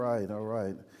Right, all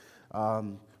right.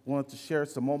 Wanted to share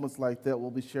some moments like that. We'll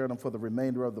be sharing them for the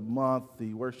remainder of the month.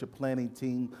 The worship planning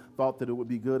team thought that it would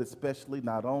be good, especially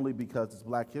not only because it's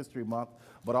Black History Month,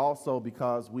 but also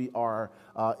because we are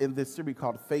in this series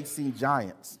called Facing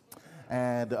Giants.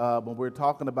 And when we're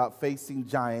talking about facing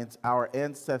giants, our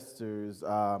ancestors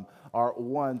are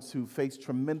ones who face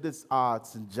tremendous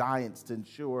odds and giants to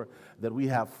ensure that we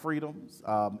have freedoms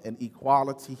and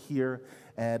equality here.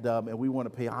 And we want to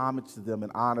pay homage to them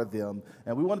and honor them.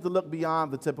 And we wanted to look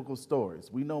beyond the typical stories.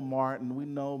 We know Martin, we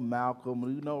know Malcolm,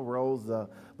 we know Rosa,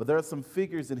 but there are some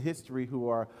figures in history who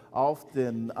are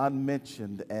often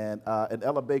unmentioned. And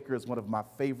Ella Baker is one of my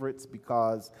favorites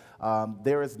because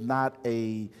there is not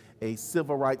a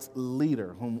civil rights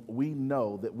leader whom we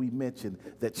know that we mentioned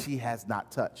that she has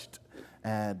not touched.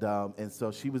 And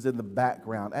so she was in the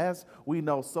background, as we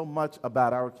know so much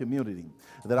about our community,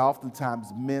 that oftentimes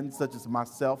men such as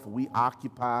myself, we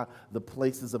occupy the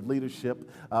places of leadership,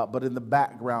 but in the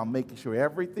background, making sure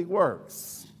everything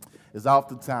works is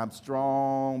oftentimes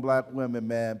strong Black women,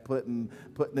 man, putting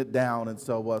it down. And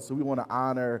so we want to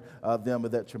honor them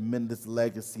with that tremendous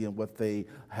legacy and what they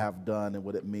have done and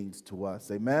what it means to us.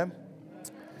 Amen?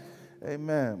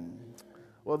 Amen.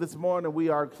 Well, this morning we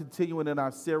are continuing in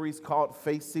our series called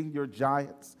Facing Your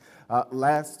Giants.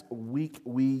 Last week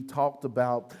we talked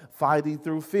about fighting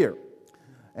through fear.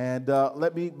 And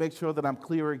let me make sure that I'm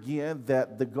clear again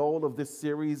that the goal of this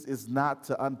series is not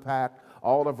to unpack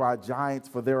all of our giants,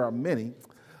 for there are many,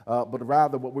 but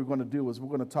rather what we're going to do is we're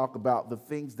going to talk about the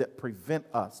things that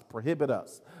prohibit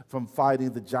us from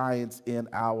fighting the giants in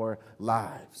our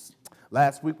lives.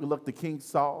 Last week we looked at King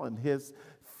Saul and his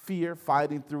fear,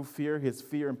 fighting through fear, his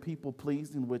fear and people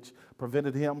pleasing, which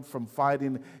prevented him from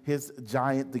fighting his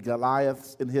giant, the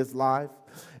Goliaths, in his life.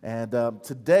 And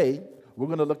today, we're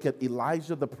going to look at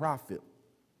Elijah the prophet,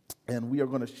 and we are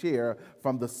going to share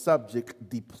from the subject,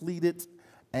 depleted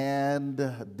and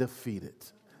defeated.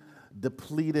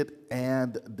 Depleted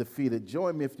and defeated.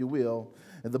 Join me, if you will,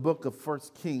 in the book of 1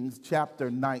 Kings, chapter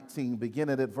 19,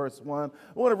 beginning at verse 1.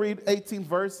 I want to read 18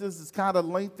 verses. It's kind of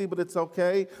lengthy, but it's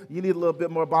okay. You need a little bit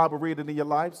more Bible reading in your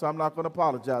life, so I'm not going to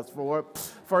apologize for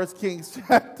it. 1 Kings,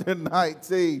 chapter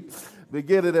 19,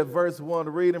 beginning at verse 1,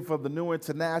 reading from the New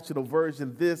International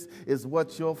Version. This is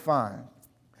what you'll find.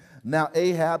 Now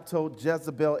Ahab told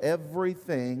Jezebel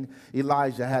everything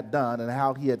Elijah had done and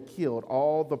how he had killed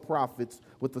all the prophets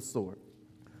with the sword.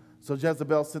 So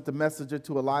Jezebel sent a messenger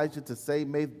to Elijah to say,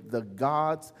 "May the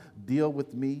gods deal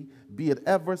with me, be it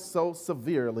ever so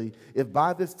severely, if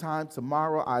by this time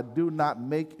tomorrow I do not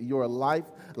make your life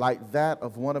like that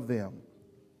of one of them."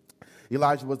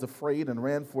 Elijah was afraid and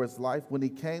ran for his life. When he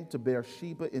came to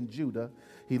Beersheba in Judah,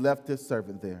 he left his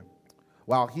servant there,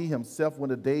 while he himself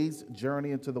went a day's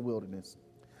journey into the wilderness.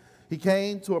 He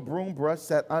came to a broom bush,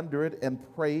 sat under it, and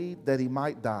prayed that he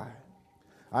might die.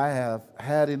 "I have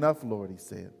had enough, Lord," he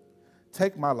said.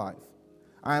 "Take my life.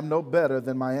 I am no better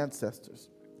than my ancestors."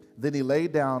 Then he lay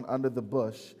down under the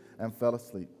bush and fell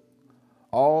asleep.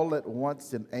 All at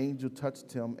once an angel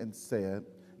touched him and said,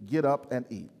 "Get up and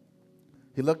eat."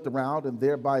 He looked around, and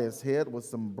there by his head was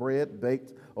some bread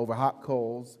baked over hot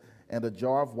coals and a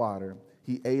jar of water.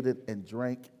 He ate it and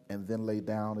drank and then lay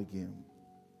down again.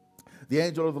 The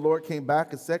angel of the Lord came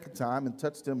back a second time and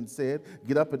touched him and said,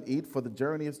 "Get up and eat, for the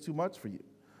journey is too much for you."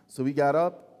 So he got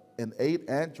up and ate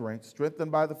and drank.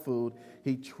 Strengthened by the food,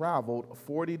 he traveled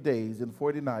 40 days and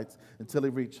 40 nights until he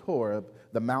reached Horeb,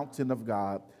 the mountain of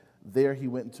God. There he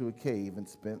went into a cave and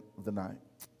spent the night.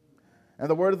 And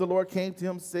the word of the Lord came to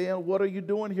him, saying, "What are you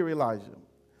doing here, Elijah?"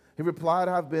 He replied,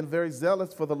 "I have been very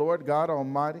zealous for the Lord God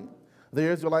Almighty. The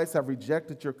Israelites have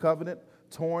rejected your covenant,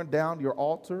 torn down your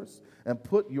altars, and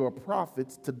put your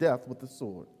prophets to death with the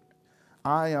sword.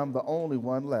 I am the only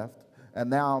one left, and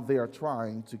now they are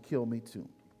trying to kill me too."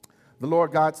 The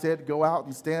Lord God said, "Go out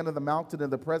and stand in the mountain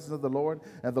in the presence of the Lord,"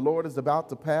 and the Lord is about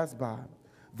to pass by.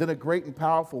 Then a great and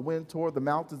powerful wind tore the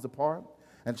mountains apart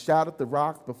and shattered the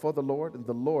rocks before the Lord, and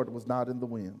the Lord was not in the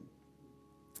wind.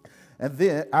 And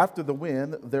then after the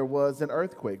wind there was an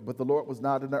earthquake, but the Lord was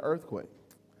not in the earthquake.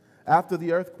 After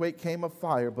the earthquake came a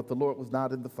fire, but the Lord was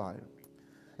not in the fire.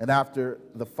 And after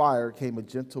the fire came a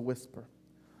gentle whisper.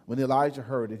 When Elijah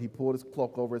heard it, he pulled his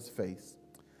cloak over his face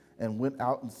and went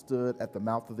out and stood at the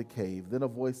mouth of the cave. Then a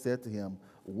voice said to him,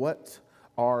 "What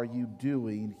are you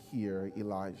doing here,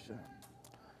 Elijah?"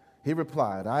 He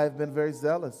replied, "I have been very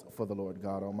zealous for the Lord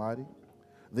God Almighty.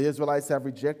 The Israelites have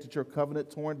rejected your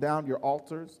covenant, torn down your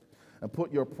altars, and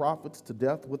put your prophets to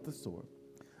death with the sword.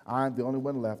 I am the only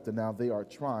one left, and now they are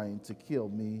trying to kill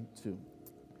me too."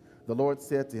 The Lord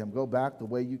said to him, "Go back the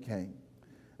way you came,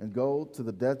 and go to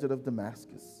the desert of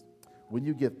Damascus. When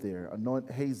you get there,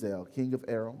 anoint Hazael, king of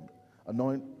Aram.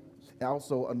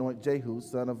 Also anoint Jehu,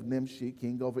 son of Nimshi,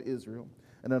 king over Israel.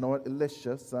 And anoint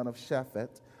Elisha, son of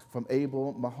Shaphat, from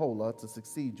Abel Maholah, to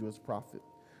succeed you as prophet.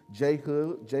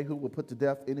 Jehu will put to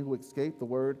death any who escape the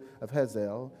word of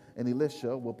Hazael, and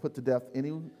Elisha will put to death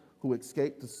any who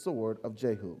escape the sword of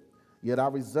Jehu. Yet I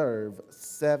reserve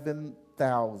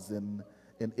 7,000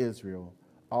 in Israel,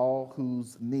 all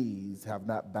whose knees have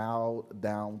not bowed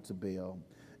down to Baal,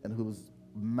 and whose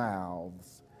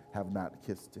mouths have not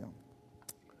kissed him.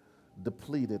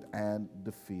 Depleted and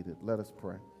defeated. Let us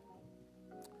pray.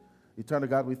 Eternal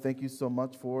God, we thank you so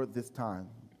much for this time.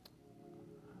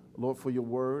 Lord, for your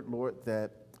word, Lord,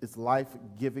 that is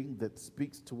life-giving, that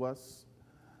speaks to us,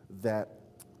 that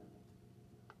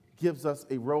gives us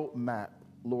a roadmap,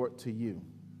 Lord, to you.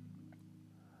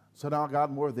 So now, God,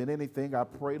 more than anything, I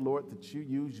pray, Lord, that you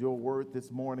use your word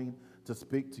this morning to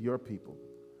speak to your people,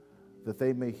 that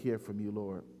they may hear from you,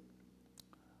 Lord.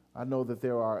 I know that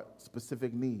there are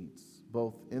specific needs,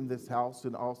 both in this house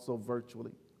and also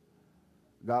virtually,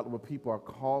 God, where people are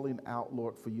calling out,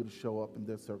 Lord, for you to show up in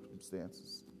their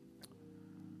circumstances.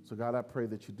 So, God, I pray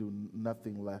that you do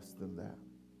nothing less than that.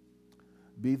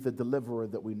 Be the deliverer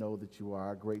that we know that you are,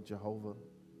 our great Jehovah.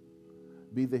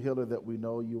 Be the healer that we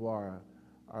know you are,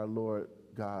 our Lord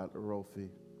God, Rophi.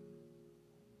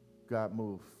 God,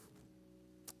 move.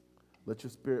 Let your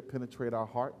spirit penetrate our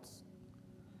hearts.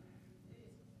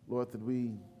 Lord, that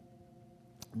we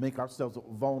make ourselves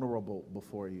vulnerable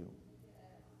before you.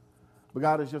 But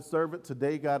God, as your servant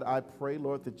today, God, I pray,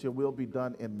 Lord, that your will be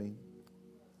done in me.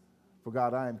 For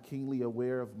God, I am keenly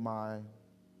aware of my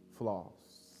flaws.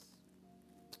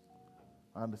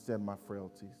 I understand my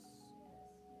frailties.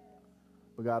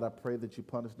 But God, I pray that you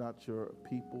punish not your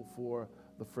people for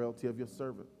the frailty of your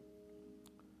servant.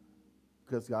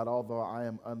 Because God, although I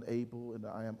am unable and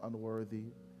I am unworthy,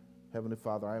 Heavenly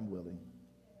Father, I am willing.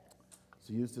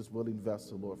 So use this willing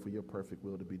vessel, Lord, for your perfect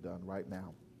will to be done right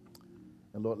now.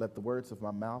 And Lord, let the words of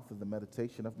my mouth and the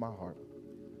meditation of my heart,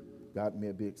 God, may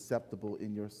it be acceptable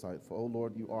in your sight. For, oh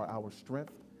Lord, you are our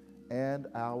strength and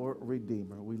our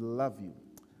Redeemer. We love you.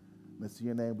 And it's in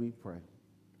your name we pray.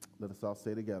 Let us all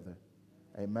say together,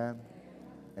 amen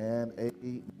and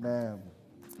amen.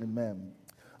 Amen.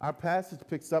 Our passage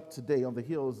picks up today on the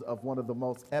heels of one of the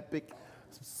most epic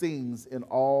scenes in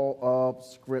all of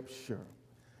Scripture.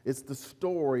 It's the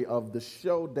story of the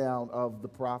showdown of the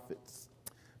prophets.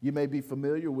 You may be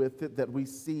familiar with it, that we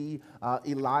see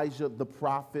Elijah the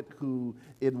prophet, who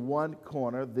in one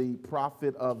corner, the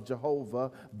prophet of Jehovah,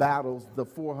 battles the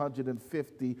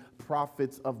 450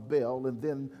 prophets of Baal. And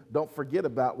then don't forget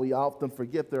about, we often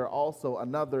forget, there are also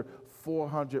another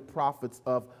 400 prophets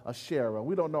of Asherah.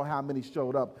 We don't know how many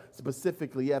showed up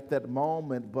specifically at that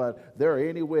moment, but there are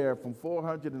anywhere from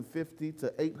 450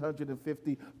 to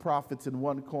 850 prophets in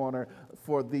one corner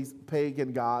for these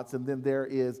pagan gods. And then there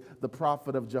is the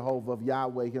prophet of Jehovah, of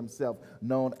Yahweh himself,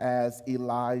 known as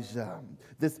Elijah.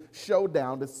 This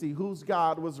showdown to see whose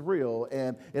God was real,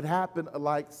 and it happened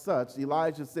like such.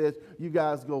 Elijah says, you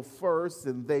guys go first,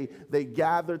 and they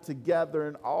gather together,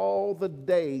 and all the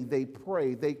day they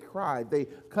pray, they cry, they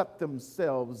cut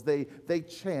themselves, they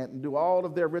chant and do all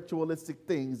of their ritualistic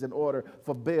things in order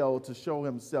for Baal to show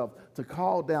himself, to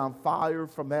call down fire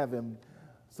from heaven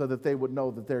so that they would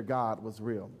know that their God was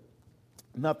real.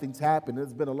 Nothing's happened.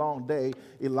 It's been a long day.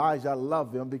 Elijah, I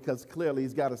love him because clearly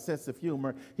he's got a sense of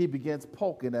humor. He begins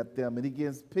poking at them and he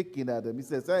begins picking at them. He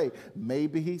says, hey,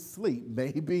 maybe he's asleep.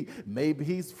 Maybe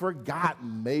he's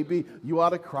forgotten. Maybe you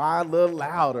ought to cry a little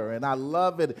louder. And I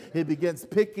love it. He begins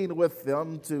picking with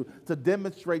them to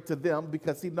demonstrate to them,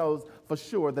 because he knows for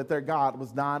sure that their God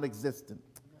was non-existent.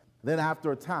 Then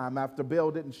after a time, after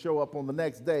Baal didn't show up on the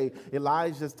next day,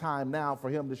 Elijah's time now for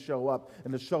him to show up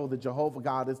and to show that Jehovah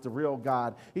God is the real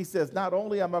God. He says, not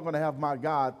only am I going to have my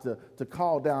God to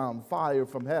call down fire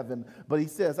from heaven, but he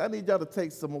says, I need y'all to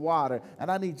take some water, and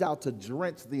I need y'all to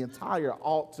drench the entire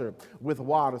altar with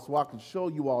water so I can show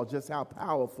you all just how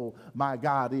powerful my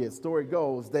God is. Story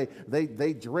goes,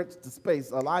 they drenched the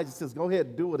space. Elijah says, go ahead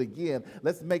and do it again.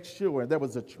 Let's make sure. And there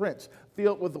was a trench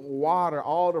filled with water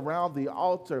all around the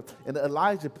altar. And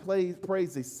Elijah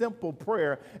prays a simple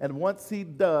prayer. And once he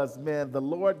does, man, the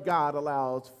Lord God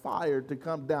allows fire to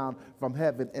come down from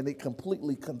heaven, and it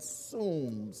completely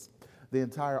consumes the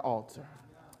entire altar.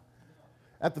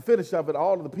 At the finish of it,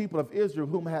 all of the people of Israel,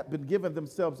 whom had been given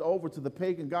themselves over to the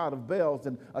pagan god of Baals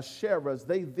and Asherahs,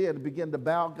 they then begin to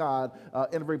bow down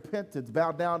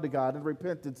to God in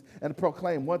repentance, and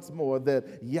proclaim once more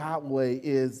that Yahweh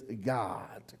is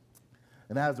God.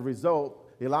 And as a result,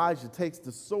 Elijah takes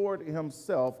the sword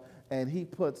himself, and he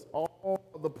puts all all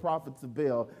of the prophets of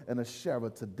Baal and Asherah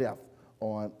to death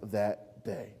on that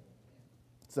day.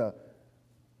 It's a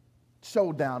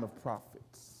showdown of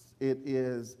prophets. It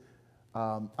is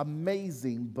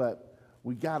amazing, but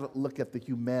we got to look at the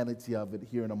humanity of it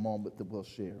here in a moment that we'll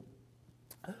share.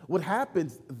 What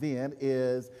happens then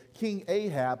is King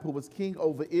Ahab, who was king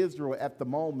over Israel at the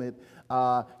moment,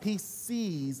 he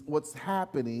sees what's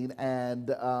happening, and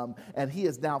he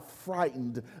is now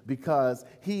frightened because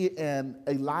he and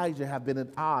Elijah have been at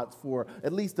odds for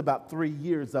at least about 3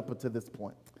 years up until this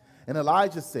point. And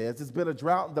Elijah says, it's been a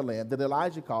drought in the land that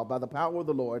Elijah called by the power of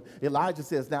the Lord. Elijah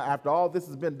says, now after all this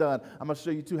has been done, I'm going to show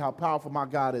you too how powerful my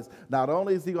God is. Not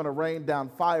only is he going to rain down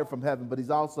fire from heaven, but he's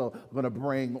also going to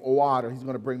bring water. He's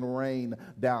going to bring rain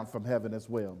down from heaven as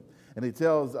well. And he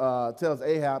tells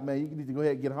Ahab, man, you need to go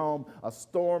ahead and get home. A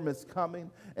storm is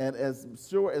coming. And as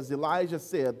sure as Elijah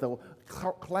said, the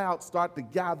clouds start to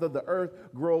gather, the earth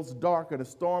grows darker, the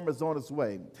storm is on its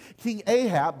way. King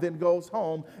Ahab then goes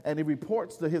home and he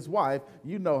reports to his wife,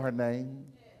 you know her name,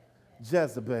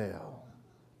 Jezebel.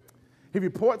 He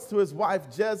reports to his wife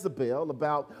Jezebel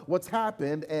about what's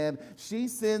happened, and she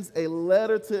sends a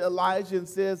letter to Elijah and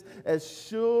says, as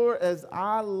sure as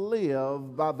I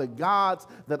live by the gods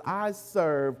that I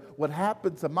serve, what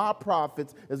happened to my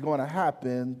prophets is going to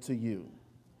happen to you.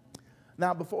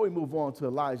 Now, before we move on to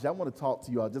Elijah, I want to talk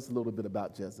to you all just a little bit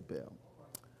about Jezebel.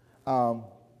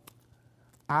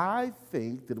 I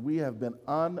think that we have been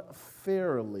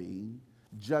unfairly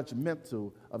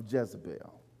judgmental of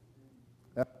Jezebel.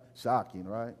 Shocking,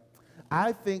 right?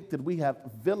 I think that we have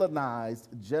villainized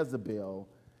Jezebel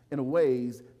in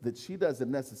ways that she doesn't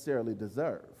necessarily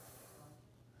deserve.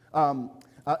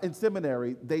 In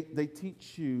seminary, they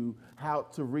teach you how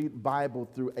to read Bible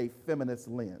through a feminist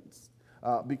lens.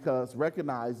 Because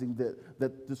recognizing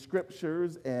that the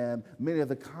scriptures and many of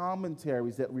the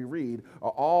commentaries that we read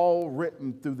are all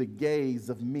written through the gaze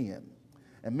of men.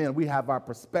 And men, we have our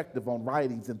perspective on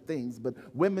writings and things, but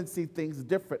women see things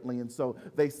differently. And so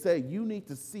they say you need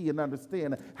to see and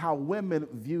understand how women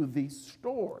view these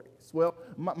stories. Well,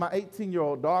 my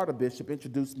 18-year-old daughter, Bishop,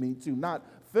 introduced me to not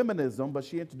feminism, but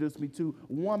she introduced me to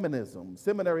womanism.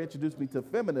 Seminary introduced me to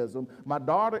feminism. My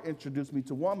daughter introduced me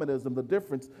to womanism. The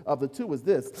difference of the two is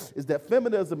this, is that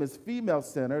feminism is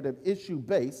female-centered and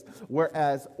issue-based,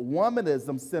 whereas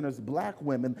womanism centers black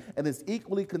women and is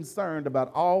equally concerned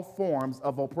about all forms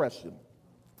of oppression.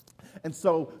 And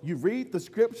so you read the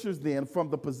scriptures then from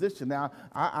the position. Now,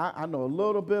 I know a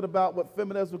little bit about what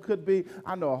feminism could be.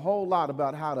 I know a whole lot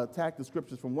about how to attack the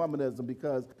scriptures from womanism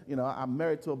because, you know, I'm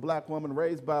married to a black woman,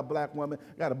 raised by a black woman,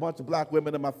 got a bunch of black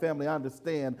women in my family. I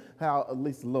understand how, at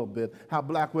least a little bit, how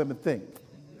black women think.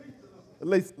 At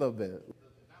least a little bit.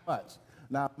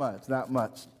 Not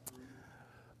much.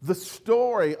 The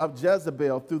story of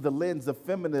Jezebel through the lens of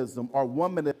feminism or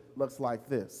womanism looks like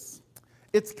this.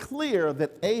 It's clear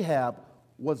that Ahab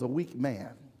was a weak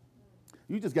man.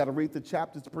 You just got to read the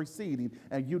chapters preceding,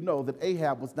 and you know that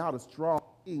Ahab was not a strong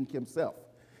king himself.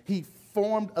 He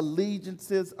formed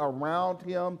allegiances around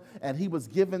him, and he was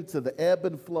given to the ebb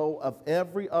and flow of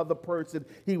every other person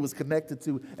he was connected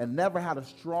to, and never had a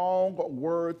strong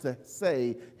word to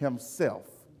say himself.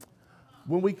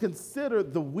 When we consider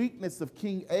the weakness of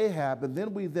King Ahab, and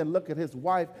then we look at his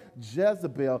wife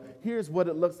Jezebel, here's what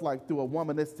it looks like through a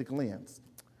womanistic lens.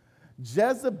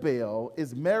 Jezebel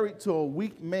is married to a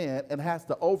weak man and has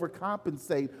to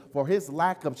overcompensate for his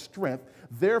lack of strength.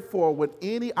 Therefore, when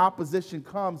any opposition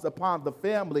comes upon the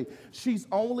family, she's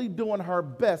only doing her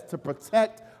best to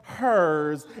protect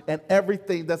hers and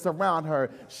everything that's around her.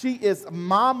 She is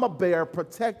mama bear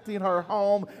protecting her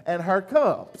home and her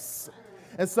cubs.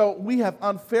 And so we have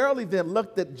unfairly then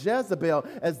looked at Jezebel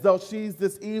as though she's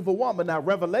this evil woman. Now,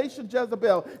 Revelation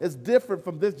Jezebel is different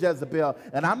from this Jezebel.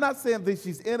 And I'm not saying that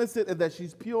she's innocent and that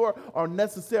she's pure or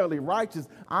necessarily righteous.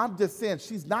 I'm just saying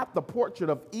she's not the portrait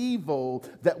of evil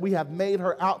that we have made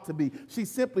her out to be. She's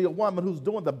simply a woman who's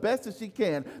doing the best that she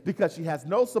can because she has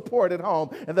no support at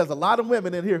home. And there's a lot of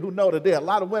women in here who know that there are a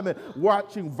lot of women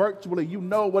watching virtually. You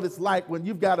know what it's like when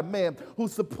you've got a man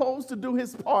who's supposed to do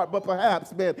his part, but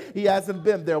perhaps, man, he hasn't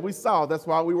been there. We saw, that's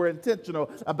why we were intentional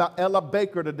about Ella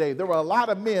Baker today. There were a lot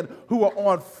of men who were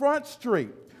on Front Street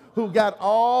who got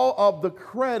all of the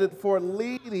credit for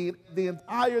leading the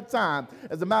entire time.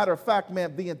 As a matter of fact,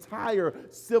 man, the entire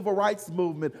civil rights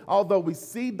movement, although we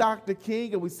see Dr.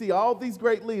 King and we see all these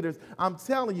great leaders, I'm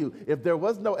telling you, if there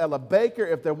was no Ella Baker,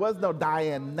 if there was no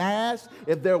Diane Nash,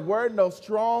 if there were no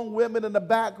strong women in the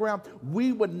background,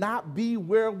 we would not be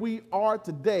where we are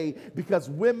today because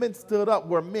women stood up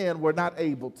where men were not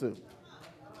able to.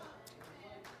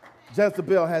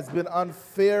 Jezebel has been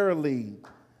unfairly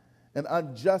and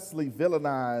unjustly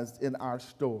villainized in our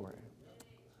story.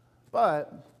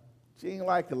 But she ain't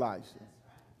like Elijah.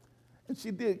 And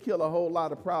she did kill a whole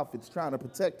lot of prophets trying to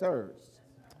protect hers.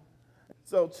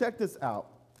 So check this out.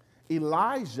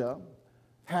 Elijah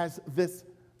has this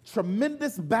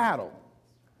tremendous battle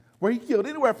where he killed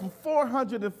anywhere from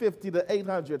 450 to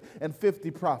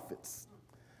 850 prophets.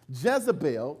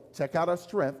 Jezebel, check out her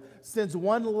strength, sends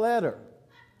one letter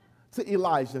to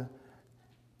Elijah,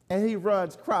 and he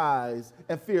runs, cries,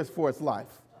 and fears for his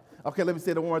life. Okay, let me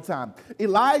say it one more time.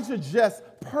 Elijah just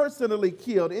personally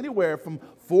killed anywhere from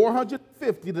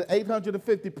 450 to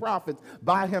 850 prophets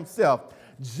by himself.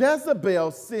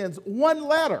 Jezebel sends one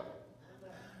letter.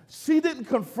 She didn't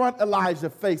confront Elijah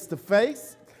face to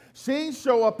face. She didn't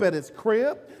show up at his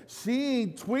crib. She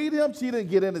didn't tweet him. She didn't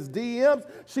get in his DMs.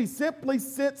 She simply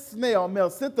sent snail mail,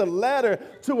 sent the letter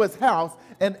to his house.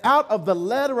 And out of the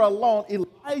letter alone,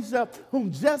 Elijah,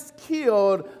 whom just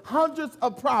killed hundreds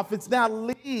of prophets, now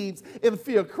leads in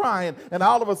fear, crying. And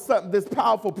all of a sudden, this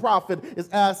powerful prophet is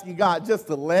asking God just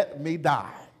to let me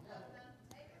die.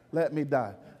 Let me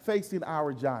die. Facing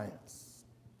our giants.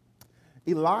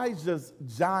 Elijah's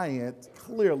giant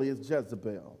clearly is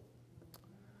Jezebel.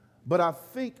 But I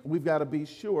think we've got to be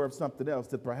sure of something else,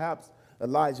 that perhaps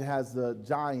Elijah has a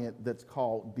giant that's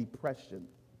called depression.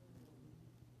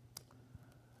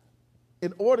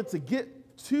 In order to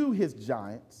get to his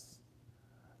giants,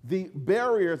 the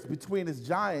barriers between his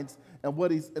giants and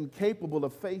what he's incapable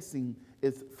of facing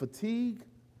is fatigue,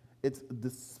 it's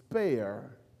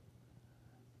despair,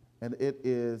 and it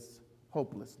is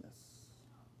hopelessness.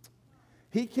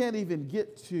 He can't even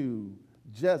get to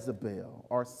Jezebel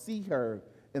or see her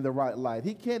in the right light.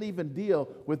 He can't even deal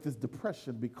with this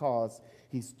depression because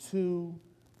he's too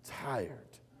tired.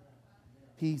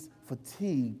 He's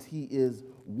fatigued. He is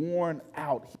worn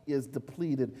out. He is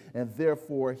depleted, and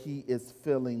therefore he is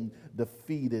feeling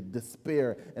defeated.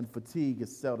 Despair and fatigue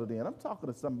is settled in. I'm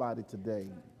talking to somebody today.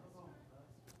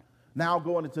 Now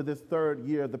going into this third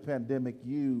year of the pandemic,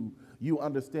 you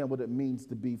understand what it means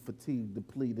to be fatigued,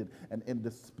 depleted, and in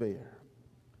despair.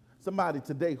 Somebody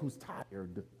today who's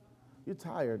tired. You're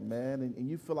tired, man, and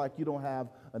you feel like you don't have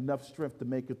enough strength to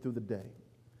make it through the day.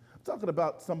 I'm talking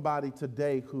about somebody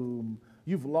today whom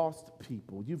you've lost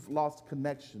people, you've lost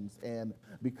connections, and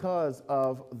because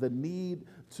of the need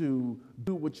to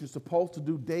do what you're supposed to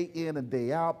do day in and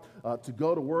day out, to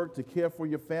go to work, to care for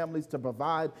your families, to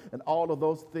provide, and all of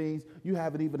those things, you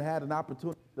haven't even had an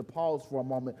opportunity to pause for a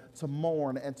moment, to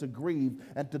mourn and to grieve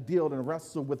and to deal and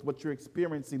wrestle with what you're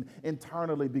experiencing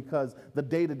internally, because the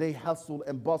day-to-day hustle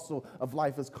and bustle of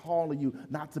life is calling you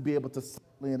not to be able to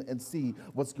settle in and see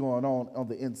what's going on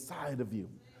the inside of you.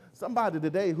 Somebody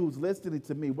today who's listening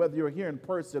to me, whether you're here in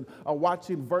person or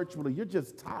watching virtually, you're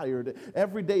just tired.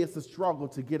 Every day it's a struggle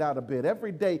to get out of bed.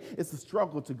 Every day it's a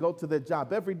struggle to go to their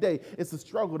job. Every day it's a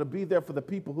struggle to be there for the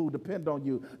people who depend on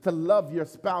you, to love your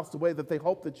spouse the way that they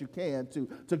hope that you can,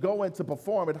 to go and to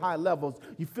perform at high levels.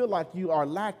 You feel like you are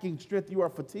lacking strength, you are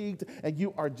fatigued, and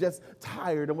you are just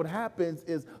tired. And what happens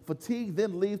is fatigue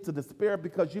then leads to despair,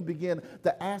 because you begin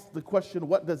to ask the question,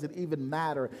 what does it even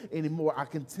matter anymore? I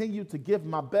continue to give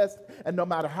my best, and no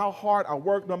matter how hard I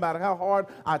work, no matter how hard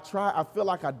I try, I feel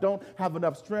like I don't have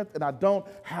enough strength and I don't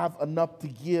have enough to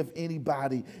give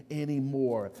anybody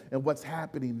anymore. And what's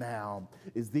happening now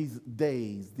is these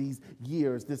days, these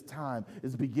years, this time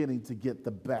is beginning to get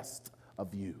the best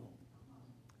of you.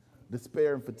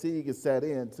 Despair and fatigue is set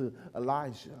in to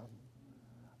Elijah.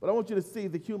 But I want you to see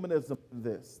the humanism in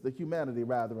this, the humanity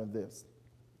rather in this.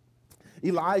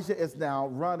 Elijah is now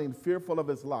running, fearful of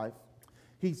his life.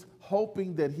 He's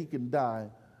hoping that he can die.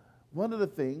 One of the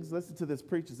things, listen to this,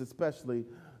 preachers especially,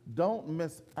 don't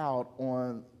miss out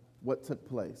on what took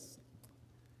place.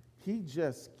 He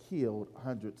just killed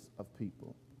hundreds of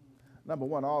people. Number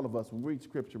one, all of us, when we read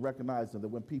Scripture, recognizing that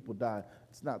when people die,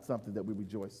 it's not something that we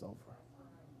rejoice over.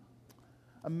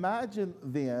 Imagine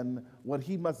then what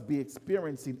he must be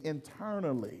experiencing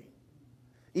internally,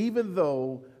 even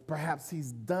though perhaps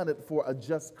he's done it for a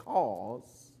just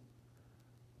cause.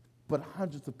 But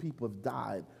hundreds of people have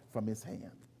died from his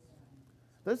hand.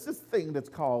 There's this thing that's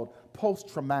called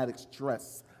post-traumatic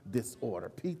stress disorder,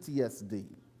 PTSD.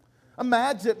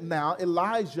 Imagine now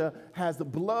Elijah has the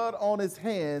blood on his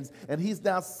hands, and he's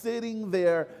now sitting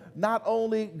there not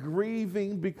only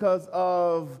grieving because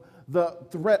of the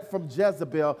threat from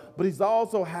Jezebel, but he's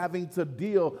also having to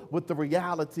deal with the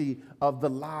reality of the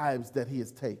lives that he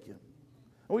has taken.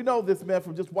 And we know this, man,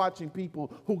 from just watching people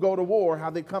who go to war, how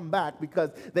they come back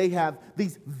because they have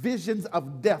these visions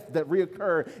of death that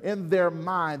reoccur in their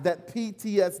mind, that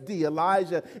PTSD.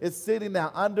 Elijah is sitting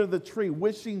now under the tree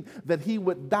wishing that he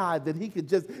would die, that he could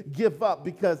just give up,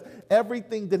 because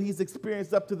everything that he's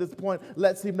experienced up to this point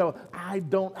lets him know, I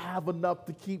don't have enough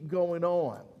to keep going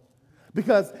on.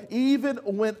 Because even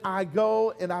when I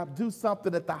go and I do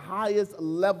something at the highest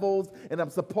levels and I'm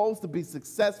supposed to be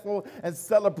successful and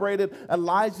celebrated,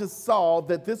 Elijah saw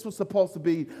that this was supposed to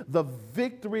be the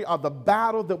victory or the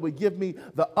battle that would give me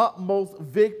the utmost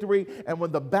victory. And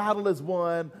when the battle is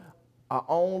won, I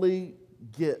only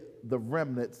get the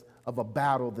remnants of a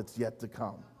battle that's yet to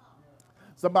come.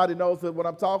 Somebody knows what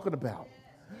I'm talking about.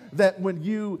 That when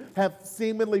you have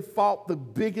seemingly fought the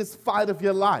biggest fight of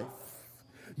your life,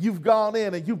 you've gone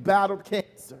in and you've battled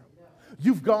cancer.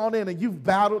 You've gone in and you've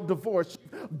battled divorce.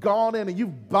 You've gone in and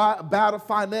you've battled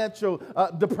financial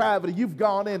depravity. You've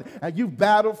gone in and you've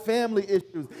battled family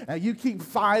issues. And you keep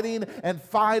fighting and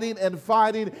fighting and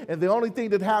fighting. And the only thing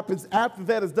that happens after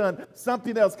that is done,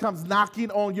 something else comes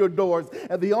knocking on your doors.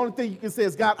 And the only thing you can say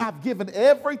is, God, I've given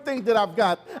everything that I've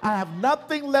got. I have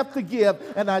nothing left to give.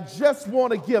 And I just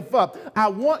want to give up. I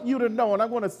want you to know, and I'm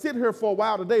going to sit here for a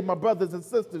while today, my brothers and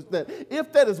sisters, that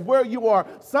if that is where you are,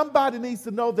 somebody needs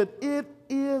to know that it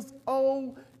is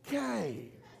okay.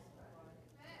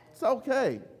 It's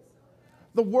okay.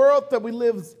 The world that we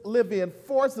live in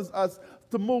forces us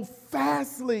to move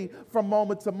fastly from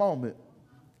moment to moment.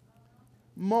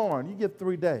 Mourn, you get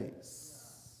 3 days.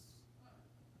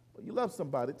 Well, you love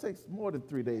somebody, it takes more than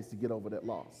 3 days to get over that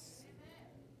loss.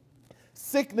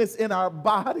 Sickness in our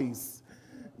bodies,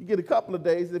 you get a couple of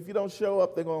days, and if you don't show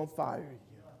up, they're going to fire you.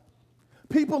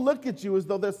 People look at you as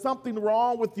though there's something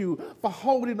wrong with you for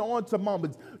holding on to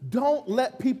moments. Don't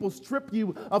let people strip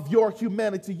you of your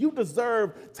humanity. You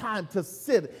deserve time to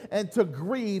sit and to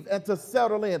grieve and to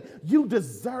settle in. You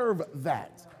deserve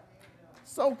that.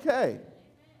 It's okay.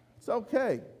 It's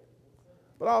okay.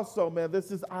 But also, man, there's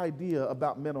this idea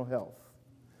about mental health.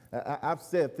 I've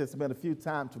said this, man, a few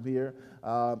times from here,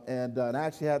 and I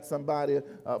actually had somebody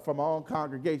from my own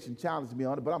congregation challenge me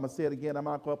on it, but I'm going to say it again. I'm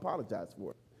not going to apologize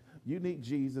for it. You need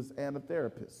Jesus and a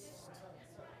therapist.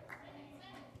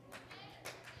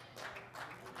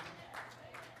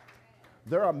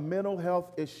 There are mental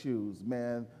health issues,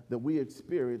 man, that we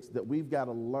experience that we've got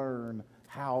to learn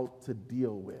how to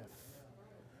deal with.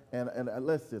 And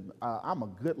listen, I'm a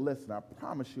good listener. I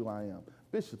promise you I am.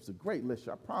 Bishop's a great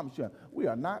listener. I promise you. We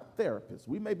are not therapists.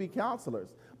 We may be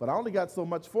counselors, but I only got so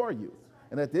much for you.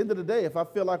 And at the end of the day, if I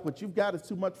feel like what you've got is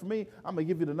too much for me, I'm going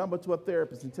to give you the number to a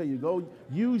therapist and tell you, go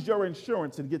use your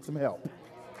insurance and get some help.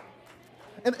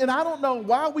 And I don't know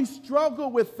why we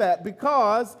struggle with that,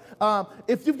 because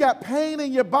if you've got pain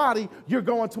in your body, you're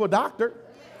going to a doctor.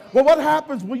 Well, what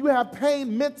happens when you have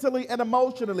pain mentally and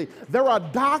emotionally? There are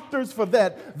doctors for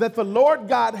that the Lord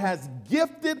God has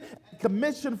gifted,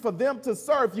 commissioned for them to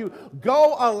serve you.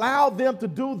 Go allow them to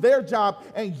do their job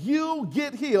and you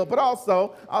get healed. But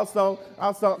also,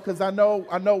 because I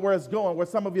know where it's going, where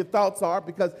some of your thoughts are,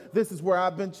 because this is where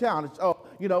I've been challenged. Oh,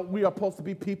 we are supposed to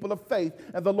be people of faith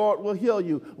and the Lord will heal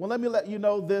you. Well, let me let you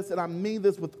know this, and I mean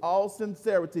this with all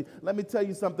sincerity. Let me tell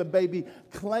you something, baby.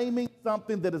 Claiming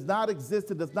something that does not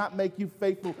exist and does not make you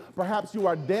faithful, perhaps you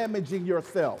are damaging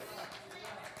yourself.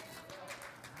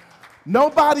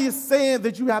 Nobody is saying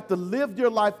that you have to live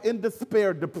your life in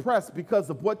despair, depressed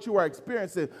because of what you are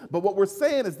experiencing. But what we're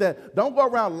saying is that don't go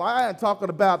around lying, talking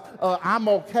about I'm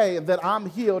okay and that I'm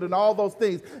healed and all those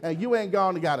things. And you ain't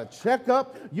gone and got a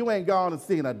checkup. You ain't gone and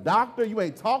seen a doctor. You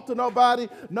ain't talked to nobody.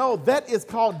 No, that is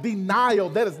called denial.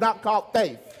 That is not called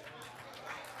faith.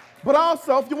 But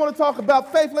also, if you want to talk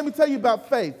about faith, let me tell you about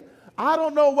faith. I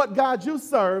don't know what God you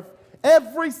serve.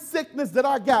 Every sickness that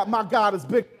I got, my God is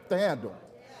big enough to handle.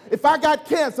 If I got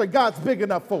cancer, God's big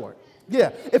enough for it.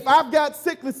 Yeah. If I've got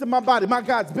sickness in my body, my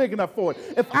God's big enough for it.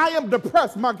 If I am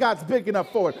depressed, my God's big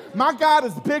enough for it. My God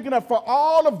is big enough for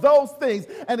all of those things.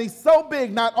 And he's so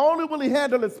big, not only will he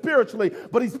handle it spiritually,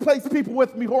 but he's placed people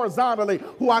with me horizontally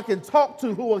who I can talk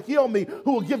to, who will heal me,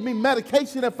 who will give me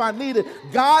medication if I need it.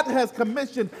 God has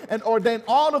commissioned and ordained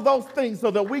all of those things so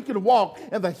that we can walk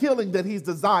in the healing that he's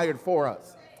desired for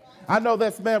us. I know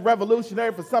that's, man,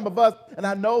 revolutionary for some of us, and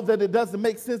I know that it doesn't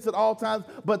make sense at all times,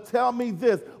 but tell me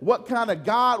this, what kind of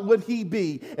God would he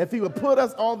be if he would put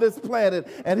us on this planet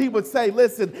and he would say,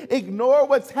 listen, ignore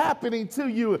what's happening to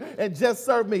you and just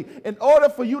serve me. In order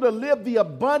for you to live the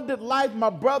abundant life, my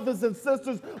brothers and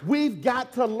sisters, we've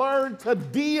got to learn to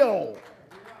deal.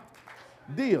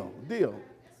 Deal.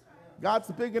 God's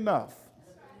big enough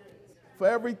for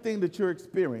everything that you're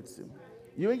experiencing.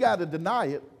 You ain't got to deny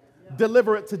it.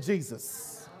 deliver it to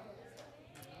Jesus.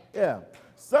 Yeah.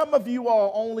 Some of you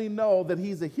all only know that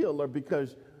he's a healer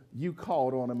because you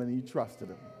called on him and you trusted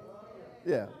him.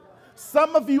 Yeah.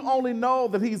 Some of you only know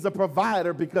that he's a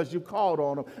provider because you called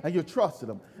on him and you trusted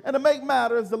him. And to make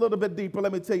matters a little bit deeper,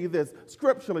 let me tell you this.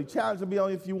 Scripturally, challenge me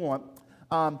on if you want.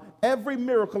 Every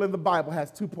miracle in the Bible has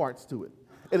two parts to it.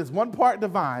 It is one part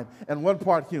divine and one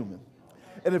part human.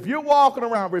 And if you're walking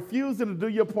around refusing to do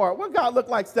your part, what God look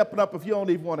like stepping up if you don't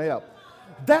even want to help?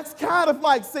 That's kind of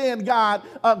like saying, God,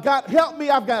 God, help me.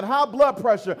 I've got high blood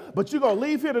pressure, but you're going to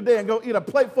leave here today and go eat a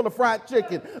plate full of fried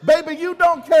chicken. Baby, you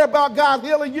don't care about God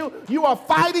healing you. You are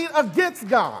fighting against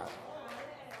God.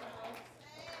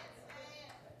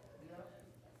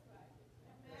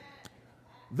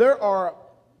 There are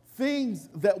things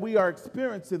that we are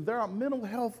experiencing. There are mental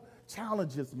health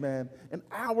challenges, man, in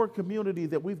our community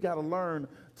that we've got to learn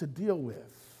to deal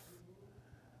with.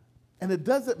 And it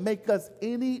doesn't make us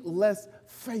any less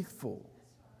faithful,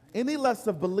 any less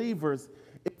of believers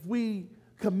if we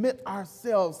commit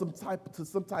ourselves to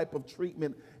some type of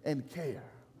treatment and care.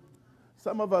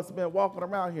 Some of us have been walking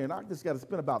around here, and I just got to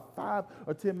spend about 5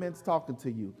 or 10 minutes talking to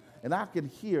you. And I can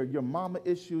hear your mama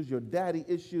issues, your daddy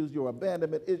issues, your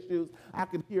abandonment issues. I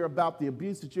can hear about the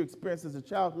abuse that you experienced as a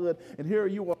childhood. And here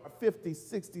you are 50,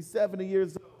 60, 70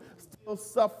 years old, still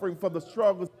suffering from the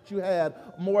struggles that you had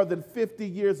more than 50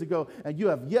 years ago. And you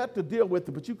have yet to deal with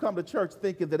it, but you come to church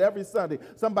thinking that every Sunday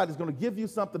somebody's going to give you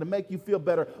something to make you feel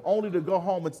better, only to go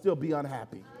home and still be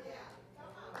unhappy.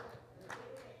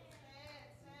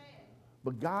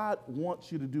 But God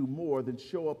wants you to do more than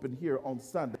show up in here on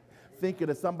Sunday thinking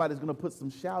that somebody's going to put some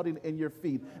shouting in your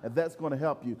feet and that's going to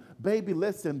help you. Baby,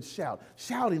 listen, shout.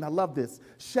 Shouting, I love this.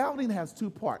 Shouting has two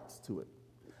parts to it.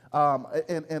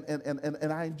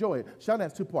 And I enjoy it. Shouting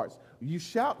has two parts. You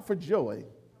shout for joy,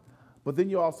 but then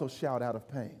you also shout out of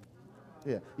pain.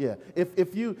 Yeah.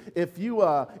 If you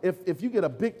get a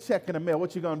big check in the mail,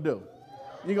 what you going to do?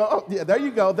 You go, oh, yeah, there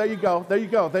you go.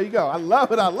 I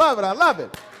love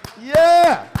it.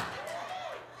 Yeah.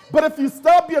 But if you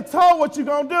stub your toe, what you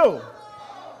gonna do?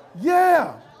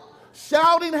 Yeah.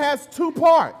 Shouting has two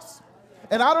parts.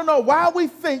 And I don't know why we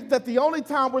think that the only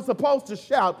time we're supposed to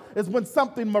shout is when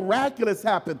something miraculous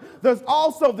happens. There's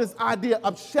also this idea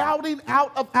of shouting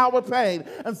out of our pain.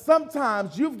 And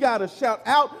sometimes you've got to shout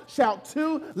out, shout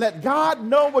to, let God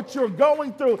know what you're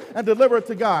going through and deliver it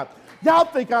to God. Y'all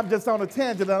think I'm just on a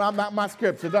tangent and I'm not my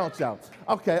scripture, don't y'all?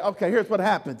 Okay, here's what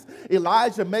happens.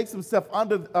 Elijah makes himself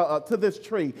under to this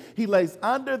tree. He lays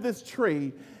under this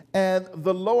tree, and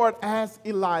the Lord asks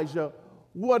Elijah,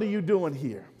 what are you doing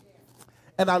here?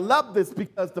 And I love this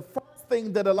because the first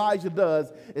thing that Elijah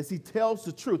does is he tells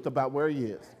the truth about where he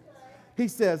is. He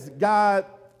says, God,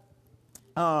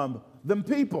 them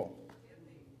people,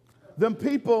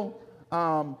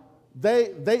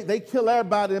 they kill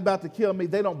everybody about to kill me.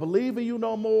 They don't believe in you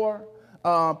no more.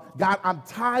 God, I'm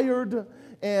tired,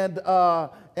 and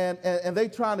they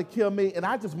trying to kill me, and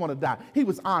I just want to die. He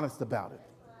was honest about it.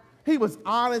 He was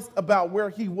honest about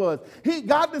where he was.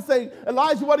 God didn't say,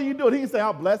 Elijah, what are you doing? He didn't say,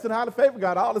 I'm blessed and highly favored,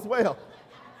 God, all is well.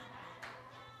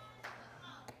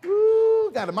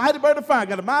 Ooh, got a mighty bird to find,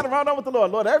 got a mighty run on with the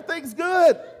Lord. Lord, everything's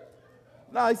good.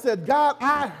 No, he said, God,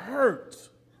 I hurt.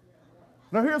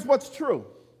 Now, here's what's true.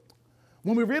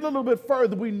 When we read a little bit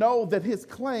further, we know that his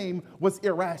claim was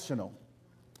irrational.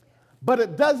 But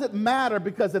it doesn't matter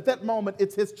because at that moment,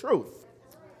 it's his truth.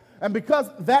 And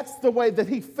because that's the way that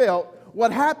he felt,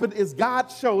 what happened is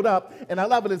God showed up, and I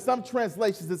love it. In some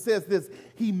translations, it says this,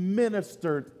 he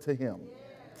ministered to him.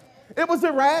 It was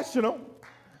irrational.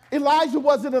 Elijah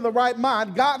wasn't in the right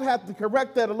mind. God had to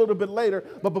correct that a little bit later,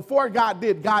 but before God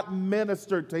did, God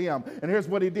ministered to him. And here's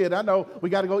what he did. I know we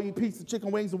got to go eat pizza,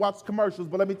 chicken wings, and watch commercials,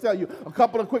 but let me tell you a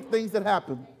couple of quick things that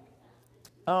happened.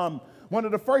 One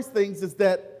of the first things is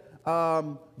that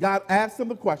God asked him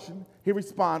the question. He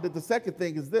responded. The second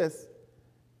thing is this.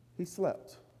 He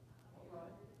slept.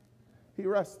 He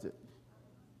rested.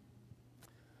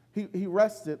 He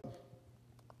rested,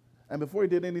 and before he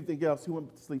did anything else, he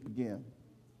went to sleep again.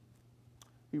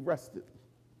 He rested.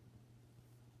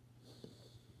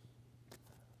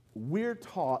 We're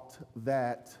taught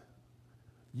that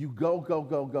you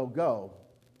go.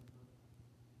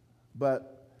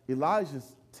 But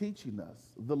Elijah's teaching us,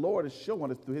 the Lord is showing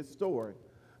us through his story,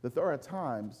 that there are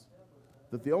times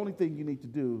that the only thing you need to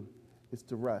do is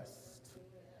to rest.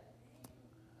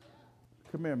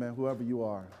 Come here, man, whoever you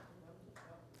are.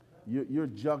 You're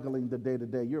juggling the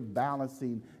day-to-day. You're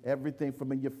balancing everything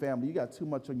from in your family. You got too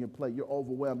much on your plate. You're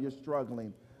overwhelmed. You're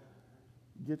struggling.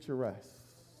 Get your rest.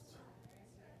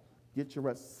 Get your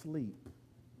rest. Sleep.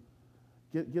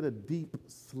 Get a deep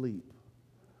sleep.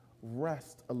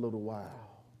 rest a little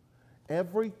while.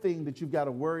 Everything that you've got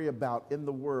to worry about in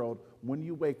the world, when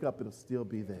you wake up, it'll still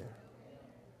be there.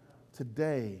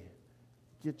 Today,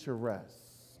 get your rest.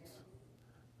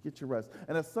 Get your rest.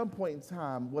 And at some point in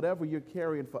time, whatever you're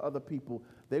carrying for other people,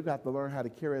 they've got to learn how to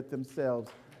carry it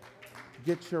themselves.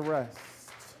 Get your rest.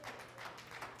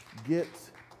 Get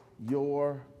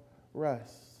your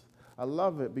rest. I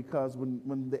love it because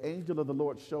when the angel of the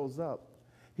Lord shows up,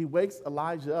 he wakes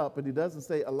Elijah up, and he doesn't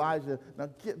say, Elijah, now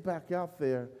get back out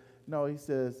there. No, he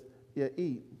says, yeah,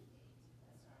 eat.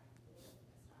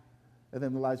 And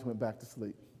then Elijah went back to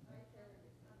sleep.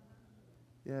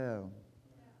 Yeah.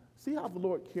 See how the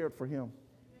Lord cared for him?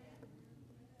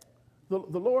 The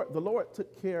Lord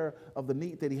took care of the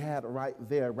need that he had right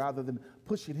there rather than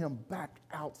pushing him back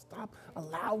out. Stop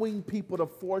allowing people to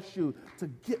force you to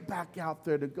get back out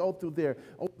there, to go through there.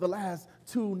 Over the last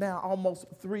 2, now almost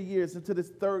 3 years into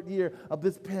this 3rd year of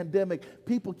this pandemic,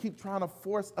 people keep trying to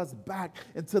force us back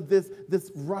into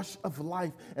this rush of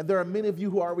life. And there are many of you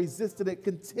who are resisting it.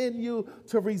 Continue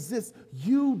to resist.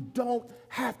 You don't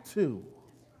have to.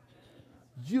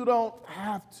 You don't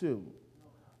have to.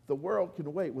 The world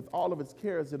can wait with all of its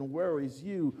cares and worries.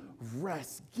 You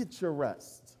rest. Get your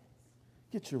rest.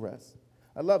 Get your rest.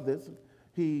 I love this.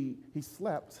 He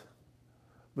slept,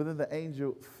 but then the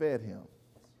angel fed him.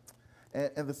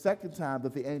 And the second time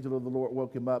that the angel of the Lord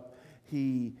woke him up,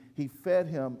 he fed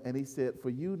him, and he said, for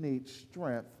you need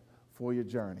strength for your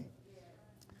journey.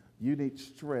 You need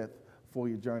strength for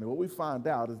your journey. What we find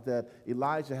out is that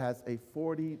Elijah has a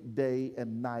 40-day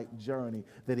and night journey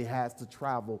that he has to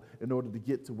travel in order to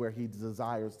get to where he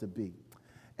desires to be.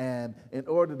 And in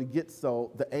order to get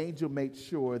so, the angel made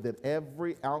sure that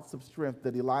every ounce of strength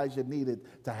that Elijah needed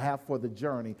to have for the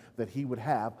journey that he would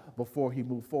have before he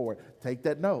moved forward. Take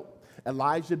that note.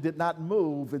 Elijah did not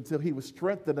move until he was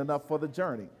strengthened enough for the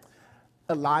journey.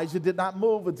 Elijah did not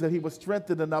move until he was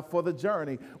strengthened enough for the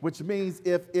journey, which means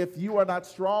if you are not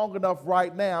strong enough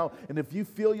right now, and if you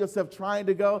feel yourself trying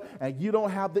to go and you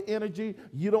don't have the energy,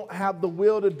 you don't have the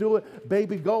will to do it,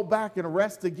 baby, go back and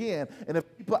rest again. And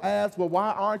if people ask, well,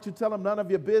 why aren't you telling them none of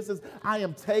your business? I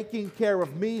am taking care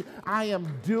of me. I am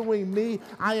doing me.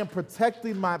 I am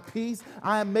protecting my peace.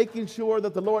 I am making sure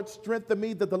that the Lord strengthened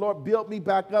me, that the Lord built me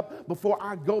back up before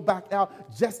I go back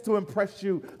out, just to impress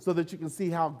you so that you can see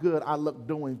how good I look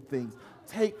doing things.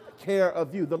 Take care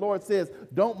of you. The Lord says,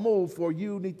 don't move, for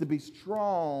you need to be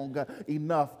strong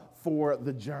enough for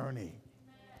the journey.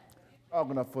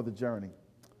 Strong enough for the journey.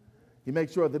 He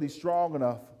makes sure that he's strong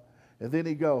enough, and then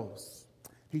he goes.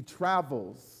 He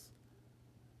travels.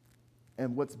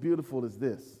 And what's beautiful is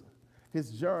this.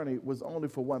 His journey was only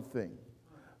for one thing.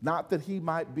 Not that he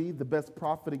might be the best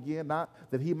prophet again, not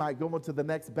that he might go into the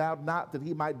next battle, not that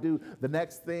he might do the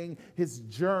next thing. His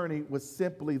journey was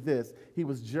simply this. He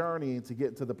was journeying to get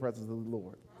into the presence of the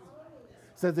Lord.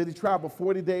 Says that he traveled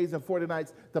 40 days and 40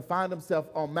 nights to find himself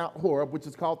on Mount Horeb, which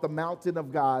is called the mountain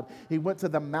of God. He went to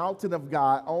the mountain of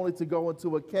God only to go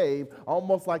into a cave,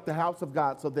 almost like the house of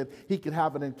God, so that he could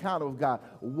have an encounter with God.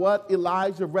 What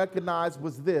Elijah recognized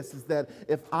was this, is that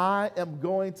if I am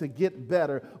going to get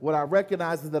better, what I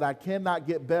recognize is that I cannot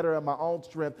get better in my own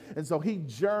strength. And so he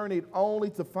journeyed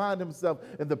only to find himself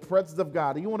in the presence of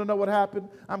God. And you want to know what happened?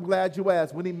 I'm glad you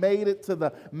asked. When he made it to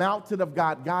the mountain of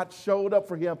God, God showed up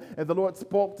for him, and the Lord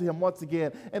spoke to him once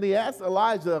again. And he asked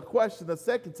Elijah a question the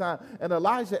second time, and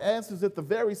Elijah answers it the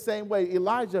very same way.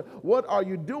 Elijah, what are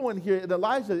you doing here? And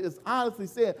Elijah is honestly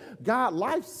saying, God,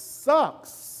 life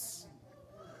sucks.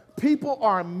 People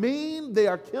are mean. They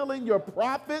are killing your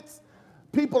prophets.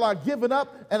 People are giving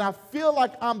up, and I feel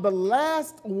like I'm the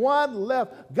last one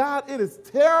left. God, it is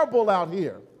terrible out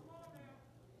here.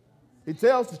 He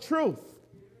tells the truth.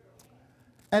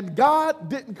 And God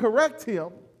didn't correct him.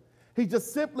 He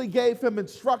just simply gave him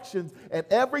instructions, and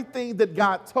everything that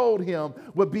God told him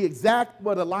would be exactly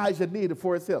what Elijah needed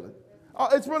for his healing. Oh,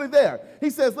 it's really there. He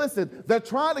says, listen, they're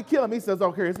trying to kill him. He says,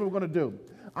 okay, here's what we're going to do.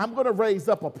 I'm going to raise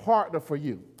up a partner for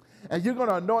you, and you're going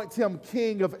to anoint him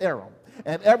king of Aram.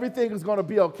 And everything is going to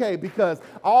be okay, because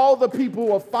all the people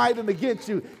who are fighting against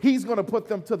you, he's going to put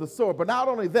them to the sword. But not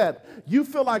only that, you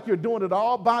feel like you're doing it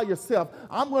all by yourself.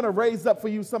 I'm going to raise up for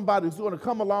you somebody who's going to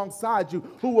come alongside you,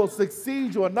 who will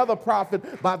succeed you, another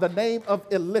prophet by the name of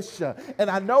Elisha. And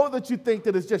I know that you think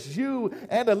that it's just you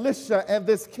and Elisha and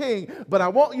this king, but I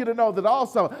want you to know that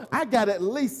also I got at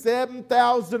least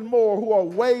 7,000 more who are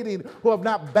waiting, who have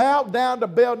not bowed down to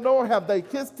Baal, nor have they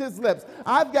kissed his lips.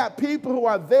 I've got people who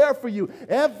are there for you.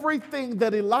 Everything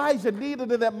that Elijah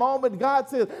needed in that moment, God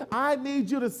said, I need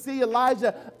you to see,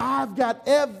 Elijah, I've got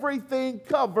everything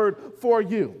covered for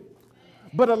you.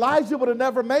 But Elijah would have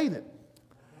never made it.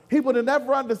 He would have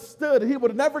never understood. He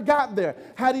would have never gotten there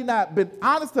had he not been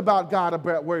honest about God,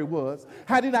 about where he was,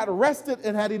 had he not rested,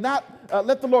 and had he not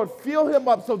let the Lord fill him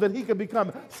up so that he could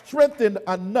become strengthened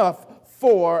enough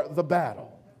for the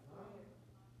battle.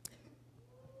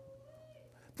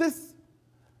 This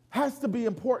has to be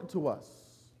important to us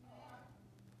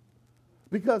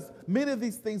because many of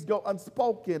these things go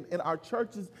unspoken in our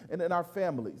churches and in our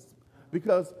families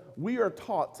because we are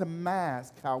taught to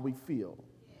mask how we feel.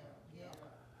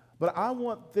 But I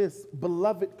want this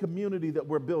beloved community that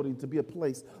we're building to be a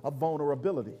place of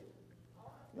vulnerability.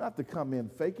 You don't have to come in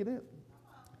faking it.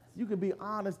 You can be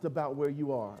honest about where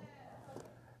you are.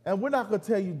 And we're not going to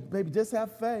tell you, baby, just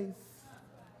have faith.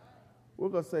 We're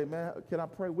going to say, man, can I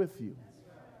pray with you?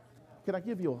 Can I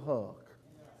give you a hug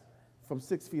from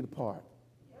 6 feet apart?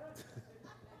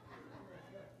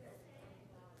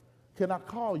 Can I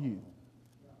call you?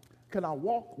 Can I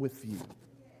walk with you?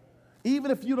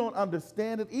 Even if you don't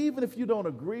understand it, even if you don't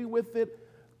agree with it,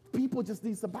 people just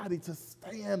need somebody to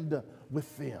stand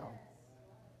with them.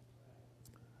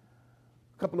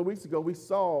 A couple of weeks ago, we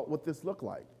saw what this looked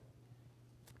like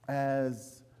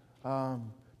as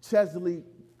Chesley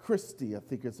Christie, I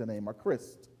think is her name, or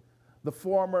Christ, the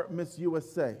former Miss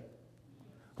USA,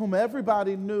 whom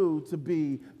everybody knew to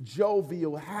be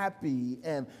jovial, happy,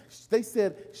 and they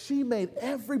said she made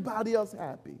everybody else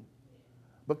happy.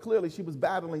 But clearly she was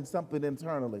battling something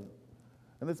internally.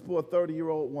 And this poor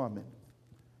 30-year-old woman,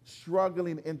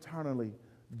 struggling internally,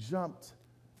 jumped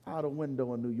out a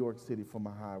window in New York City from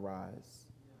a high rise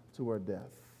to her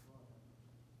death.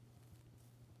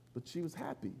 But she was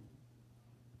happy.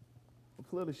 Well,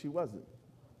 clearly she wasn't.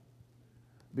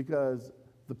 Because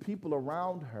the people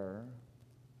around her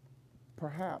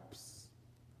perhaps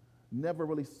never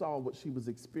really saw what she was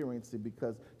experiencing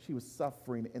because she was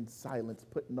suffering in silence,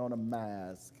 putting on a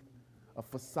mask, a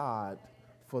facade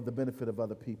for the benefit of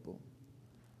other people.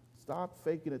 Stop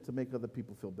faking it to make other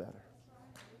people feel better.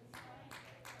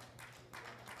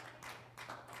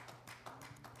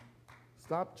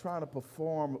 Stop trying to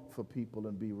perform for people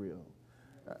and be real.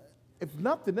 If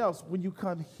nothing else, when you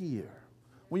come here,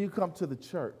 when you come to the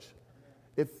church,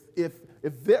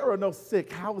 if there are no sick,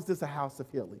 how is this a house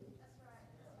of healing?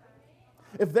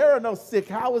 If there are no sick,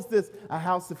 how is this a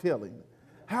house of healing?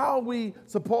 How are we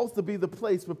supposed to be the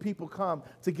place where people come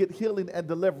to get healing and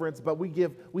deliverance, but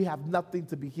we have nothing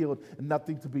to be healed and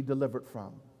nothing to be delivered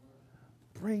from?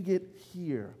 Bring it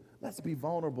here. Let's be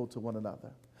vulnerable to one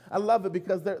another. I love it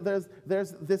because there's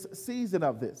this season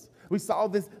of this. We saw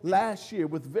this last year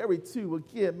with Very 2.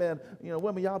 Again, man,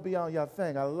 women, y'all be on your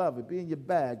thing. I love it. Be in your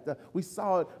bag. We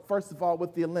saw it, first of all,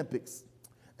 with the Olympics.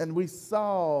 And we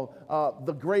saw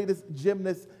the greatest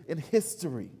gymnast in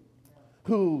history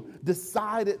who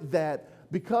decided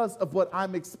that because of what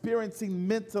I'm experiencing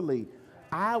mentally,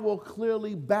 I will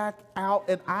clearly back out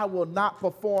and I will not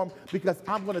perform because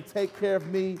I'm going to take care of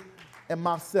me and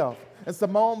myself. And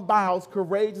Simone Biles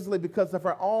courageously, because of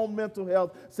her own mental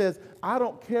health, says, I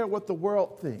don't care what the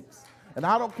world thinks. And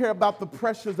I don't care about the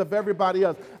pressures of everybody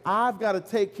else. I've got to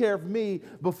take care of me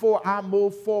before I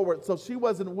move forward. So she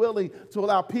wasn't willing to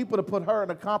allow people to put her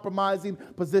in a compromising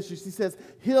position. She says,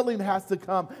 healing has to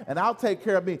come, and I'll take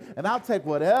care of me. And I'll take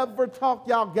whatever talk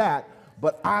y'all got,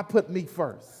 but I put me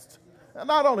first. And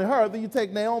not only her, then you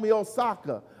take Naomi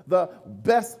Osaka, the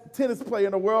best tennis player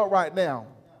in the world right now.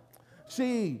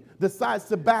 She decides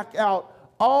to back out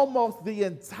almost the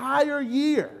entire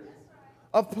year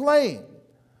of playing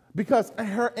because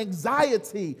her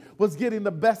anxiety was getting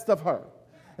the best of her.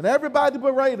 And everybody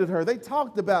berated her. They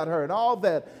talked about her and all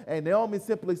that. And Naomi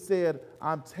simply said,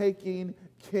 I'm taking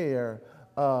care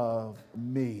of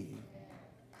me.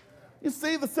 You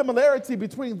see the similarity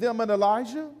between them and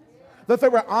Elijah? That they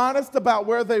were honest about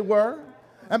where they were.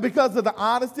 And because of the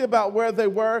honesty about where they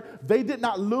were, they did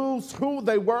not lose who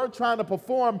they were trying to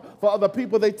perform for other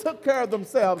people. They took care of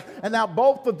themselves, and now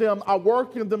both of them are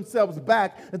working themselves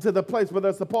back into the place where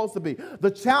they're supposed to be.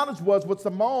 The challenge was what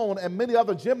Simone and many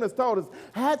other gymnasts told us.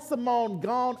 Had Simone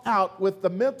gone out with the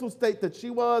mental state that she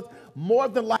was, more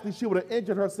than likely she would have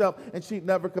injured herself, and she'd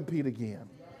never compete again.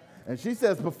 And she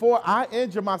says, before I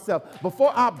injure myself,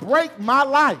 before I break my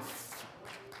life,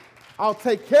 I'll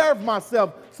take care of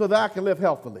myself so that I can live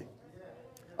healthily.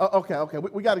 Okay,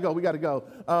 we got to go.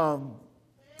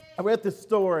 I read this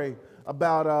story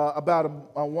about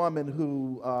a woman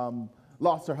who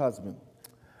lost her husband,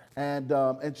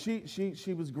 and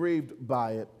she was grieved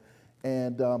by it,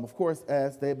 and of course,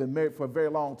 as they had been married for a very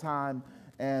long time.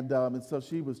 And so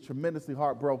she was tremendously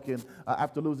heartbroken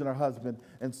after losing her husband.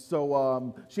 And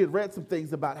so she had read some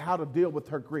things about how to deal with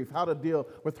her grief, how to deal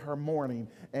with her mourning.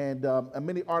 And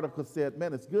many articles said,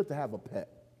 man, it's good to have a pet.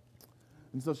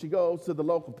 And so she goes to the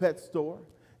local pet store,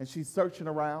 and she's searching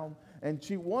around, and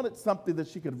she wanted something that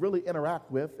she could really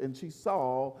interact with, and she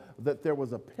saw that there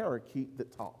was a parakeet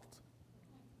that talked.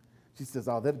 She says,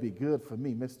 oh, that'd be good for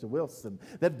me, Mr. Wilson.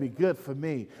 That'd be good for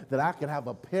me that I could have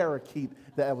a parakeet.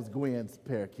 That was Gwen's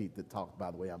parakeet that talked, by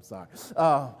the way, I'm sorry.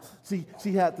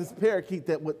 She had this parakeet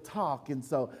that would talk, and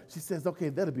so she says, okay,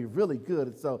 that'd be really good.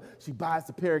 And so she buys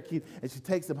the parakeet, and she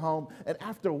takes him home, and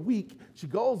after a week, she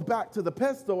goes back to the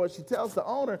pet store, and she tells the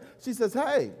owner, she says,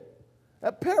 hey,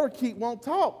 that parakeet won't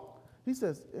talk. He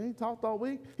says, he ain't talked all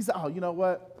week? He said, oh, you know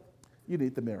what? You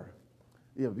need the mirror.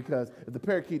 Yeah, because if the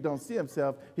parakeet don't see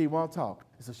himself, he won't talk.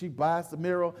 And so she buys the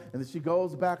mirror, and then she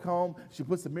goes back home. She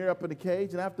puts the mirror up in the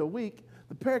cage, and after a week,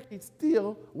 the parakeet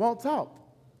still won't talk.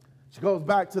 She goes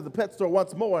back to the pet store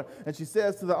once more, and she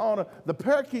says to the owner, the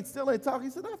parakeet still ain't talking.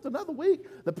 He said, after another week,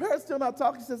 the parrot's still not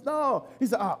talking. He says, no. He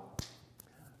said,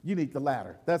 you need the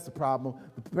ladder. That's the problem.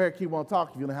 The parakeet won't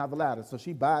talk if you don't have the ladder. So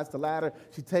she buys the ladder.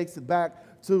 She takes it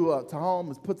back to home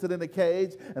and puts it in the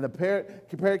cage. And the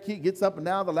parakeet gets up and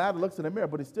down the ladder, looks in the mirror,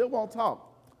 but he still won't talk.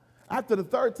 After the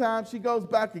third time, she goes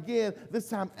back again, this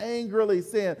time angrily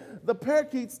saying, the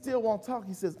parakeet still won't talk.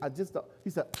 He says, he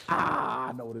said,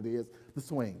 I know what it is, the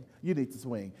swing. You need to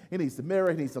swing. He needs the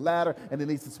mirror, he needs the ladder, and he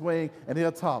needs to swing, and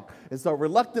he'll talk. And so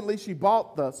reluctantly, she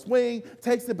bought the swing,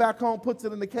 takes it back home, puts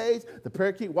it in the cage. The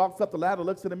parakeet walks up the ladder,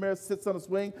 looks in the mirror, sits on the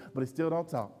swing, but he still don't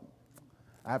talk.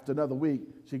 After another week,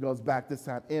 she goes back this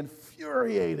time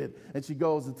infuriated, and she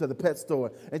goes into the pet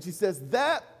store, and she says,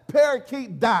 that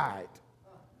parakeet died.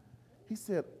 He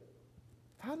said,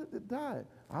 how did it die?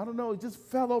 I don't know. It just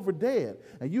fell over dead.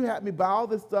 And you had me buy all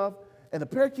this stuff, and the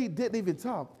parakeet didn't even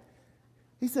talk.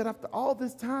 He said, after all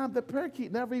this time, the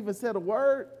parakeet never even said a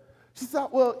word. She said,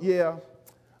 well, yeah.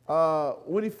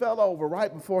 When he fell over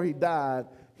right before he died,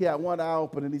 he had one eye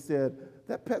open, and he said,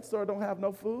 that pet store don't have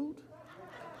no food?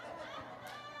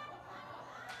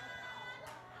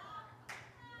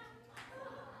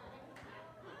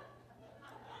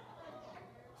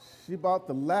 She bought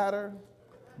the ladder,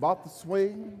 bought the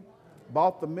swing,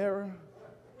 bought the mirror.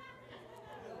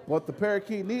 What the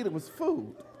parakeet needed was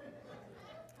food.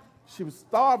 She was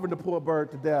starving the poor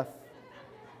bird to death.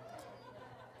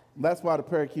 And that's why the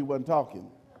parakeet wasn't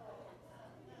talking.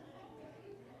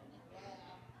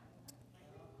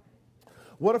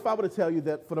 What if I were to tell you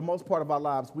that for the most part of our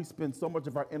lives, we spend so much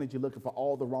of our energy looking for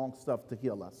all the wrong stuff to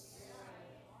heal us?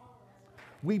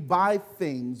 We buy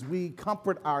things, we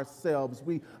comfort ourselves,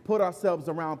 we put ourselves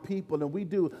around people, and we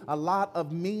do a lot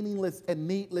of meaningless and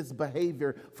needless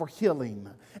behavior for healing.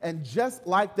 And just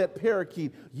like that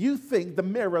parakeet, you think the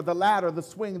mirror, the ladder, the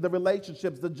swing, the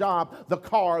relationships, the job, the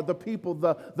car, the people,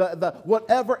 the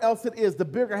whatever else it is, the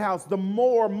bigger house, the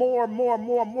more.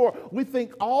 We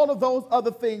think all of those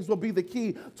other things will be the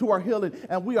key to our healing,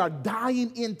 and we are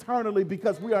dying internally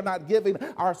because we are not giving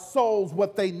our souls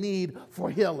what they need for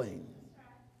healing.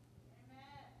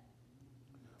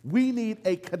 We need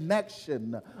a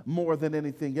connection more than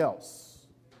anything else.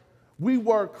 We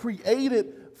were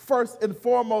created first and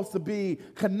foremost to be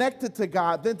connected to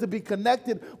God, then to be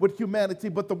connected with humanity.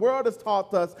 But the world has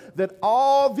taught us that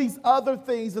all these other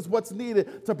things is what's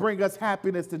needed to bring us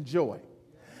happiness and joy.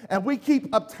 And we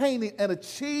keep obtaining and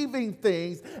achieving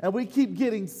things, and we keep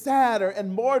getting sadder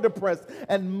and more depressed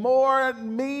and more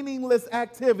meaningless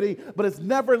activity, but it's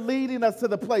never leading us to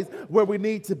the place where we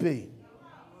need to be.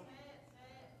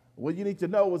 What you need to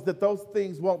know is that those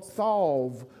things won't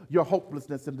solve your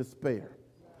hopelessness and despair.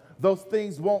 Those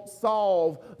things won't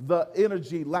solve the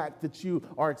energy lack that you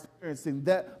are experiencing.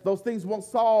 Those things won't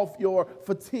solve your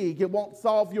fatigue. It won't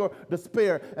solve your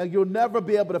despair. And you'll never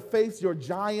be able to face your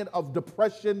giant of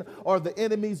depression or the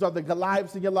enemies or the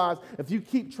Goliaths in your lives if you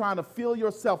keep trying to fill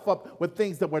yourself up with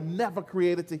things that were never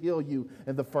created to heal you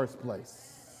in the first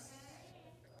place.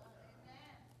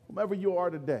 Whomever you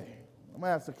are today, I'm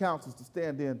going to ask the counselors to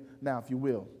stand in now, if you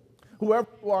will. Whoever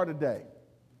you are today,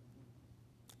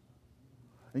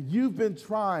 and you've been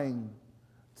trying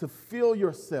to fill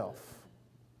yourself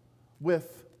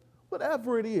with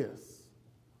whatever it is,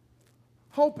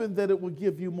 hoping that it will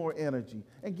give you more energy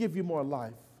and give you more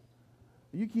life.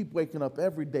 You keep waking up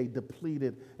every day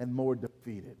depleted and more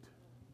defeated.